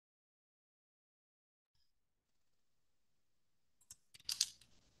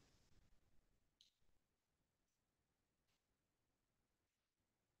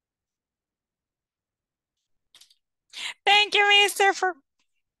Thank you, mister, for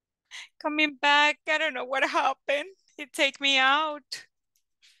coming back. I don't know what happened. He take me out.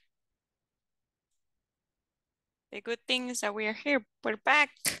 The good thing is that we are here. We're back.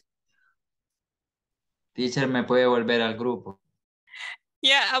 Teacher, ¿me puede volver al grupo?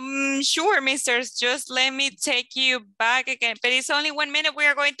 Yeah, sure, misters. Just let me take you back again. But it's only 1 minute. We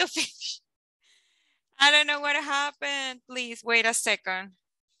are going to finish. I don't know what happened. Please wait a second.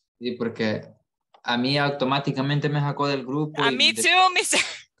 Sí, porque a mí automáticamente me sacó del grupo. Me too, mister.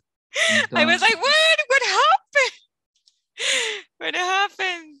 Entonces, I was like, what happened? What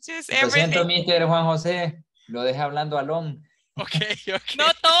happened? Just lo everything. siento, mister Juan José. Lo dejé hablando alone. Okay.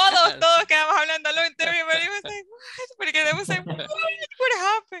 No todos quedamos hablando alone. Everybody was like, what? Porque they was like, what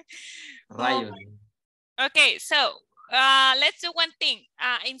happened? Rayos. Okay, so let's do one thing.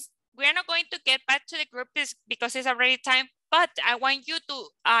 We're not going to get back to the group because it's already time, but I want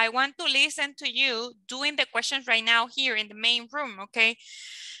to listen to you doing the questions right now here in the main room, okay?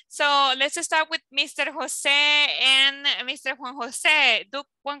 So let's start with Mr. Jose and Mr. Juan Jose. Do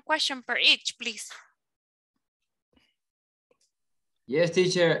one question per each, please. Yes,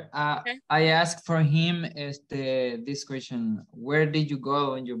 teacher. Okay. I asked for him this question. Where did you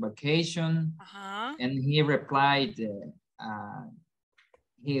go on your vacation? And he replied,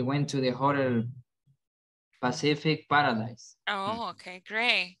 he went to the Hotel Pacific Paradise. Oh, okay,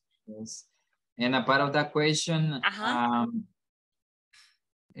 great. Yes. And a part of that question,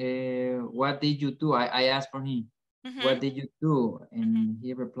 what did you do? I asked for him, what did you do? And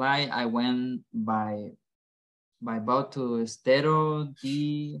he replied, I went by boat to Estero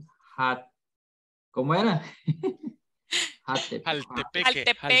de Hat. ¿Cómo era? Altepeque.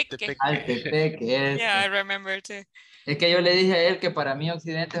 Yeah, I remember too. Es que yo le dije a él que para mí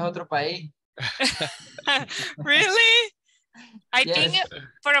Occidente es otro país. Really? I Yes. think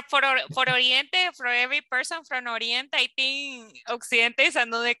for Oriente, for every person from Oriente, I think Occidente is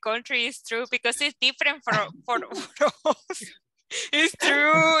another country. It's true because it's different for us. It's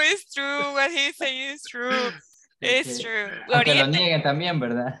true. What he's saying is true. It's true. Aunque lo nieguen también,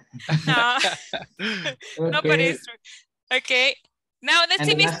 ¿verdad? No. Okay. No, but it's true. Okay. Now let's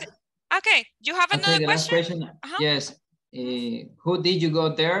see. Okay, you have another question? Yes. Who did you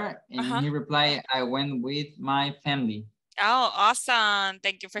go there? And he replied, I went with my family. Oh, awesome.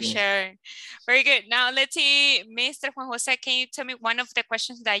 Thank you for sharing. Very good. Now let's see, Mr. Juan Jose, can you tell me one of the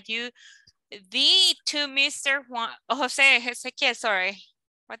questions that you did to Mr. Juan Jose Ezequiel, sorry.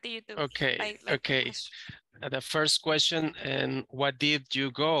 What did you do? Okay, okay. The first question, and what did you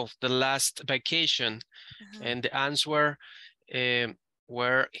go the last vacation? And the answer,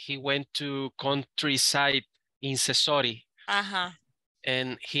 where he went to countryside in Sesori.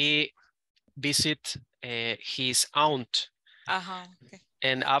 And he visit his aunt. Okay.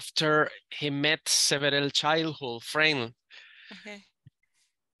 And after he met several childhood friends. Okay.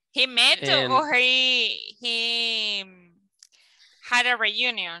 He met or he had a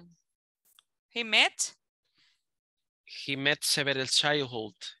reunion? He met? He met several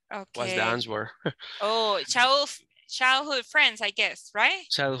childhood. Okay. Was the answer. Oh, childhood friends, I guess, right?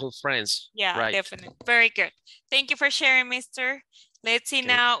 Childhood friends. Yeah, right. Definitely. Very good. Thank you for sharing, mister. Let's see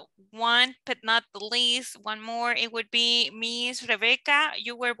now, one but not the least, one more. It would be Miss Rebecca.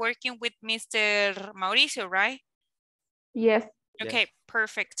 You were working with Mr. Mauricio, right? Yes. Okay,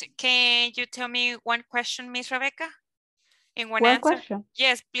 perfect. Can you tell me one question, Miss Rebecca? In one One answer? question?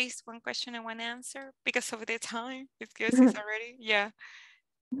 Yes, please. One question and one answer because of the time. Because it's already, yeah.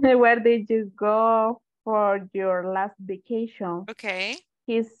 Where did you go for your last vacation? Okay.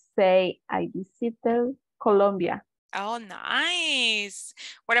 He say, I visited Colombia. Oh, nice.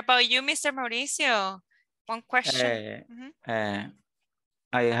 What about you, Mr. Mauricio? One question. I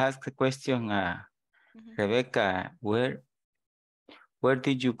asked the question, Rebecca, where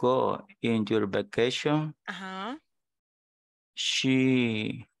did you go in your vacation?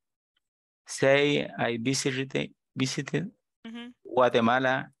 She say, I visited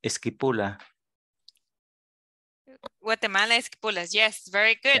Guatemala, Esquipula. Guatemala, Esquipulas. Yes,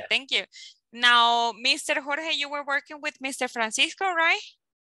 very good. Yeah. Thank you. Now, Mr. Jorge, you were working with Mr. Francisco, right?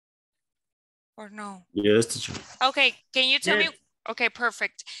 Or no? Yes, teacher. Okay, can you tell me? Okay,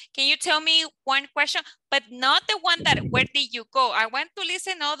 perfect. Can you tell me one question, but not the one that, where did you go? I want to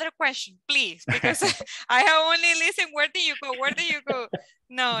listen other question, please, because I have only listened, where did you go? Where did you go?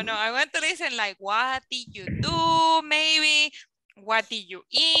 No, I want to listen like, what did you do, maybe? What did you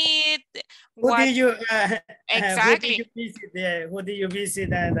eat? Who did you exactly? Who did you visit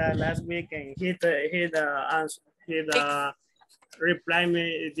last weekend? He reply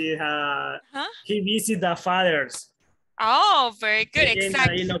me. He visited the fathers. Oh, very good.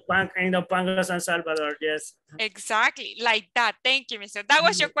 Exactly. In Pango, San Salvador, yes. Exactly, like that. Thank you, Mr. That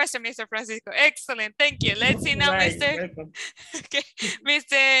was your question, Mr. Francisco. Excellent, thank you. Let's see now, Right, Mr. welcome. Okay.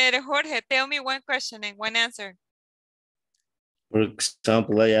 Mr. Jorge, tell me one question and one answer. For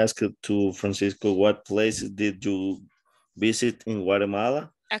example, I asked to Francisco, what places did you visit in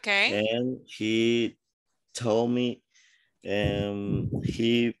Guatemala? Okay. And he told me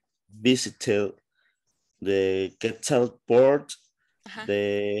he visited the Quetzal Port,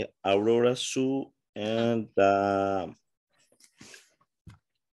 the Aurora Zoo, and the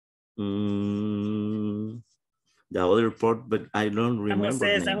other port, but I don't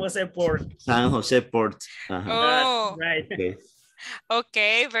remember. San Jose Port. San Jose Port. Oh, right. Okay.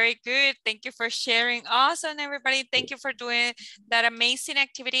 Okay, very good. Thank you for sharing. Awesome, everybody. Thank you for doing that amazing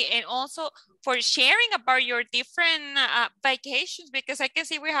activity and also for sharing about your different vacations, because I can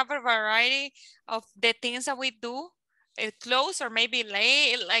see we have a variety of the things that we do. Close or maybe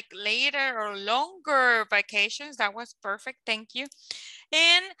late, like later or longer vacations. That was perfect. Thank you.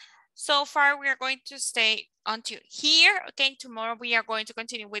 And so far, we are going to stay until here. Okay, tomorrow we are going to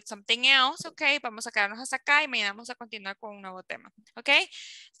continue with something else. Okay, vamos a quedarnos hasta acá y mañana vamos a continuar con un nuevo tema. Okay,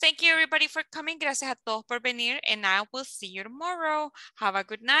 thank you everybody for coming. Gracias a todos por venir, and I will see you tomorrow. Have a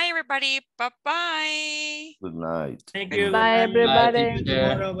good night, everybody. Bye-bye. Good night. Thank you. Bye, everybody.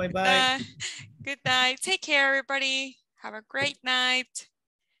 Tomorrow, bye-bye. Good night. Take care, everybody. Have a great night.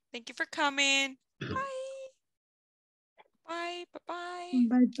 Thank you for coming. Bye. Bye. Bye-bye.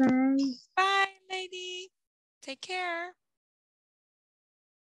 Bye-bye. Bye, lady. Take care.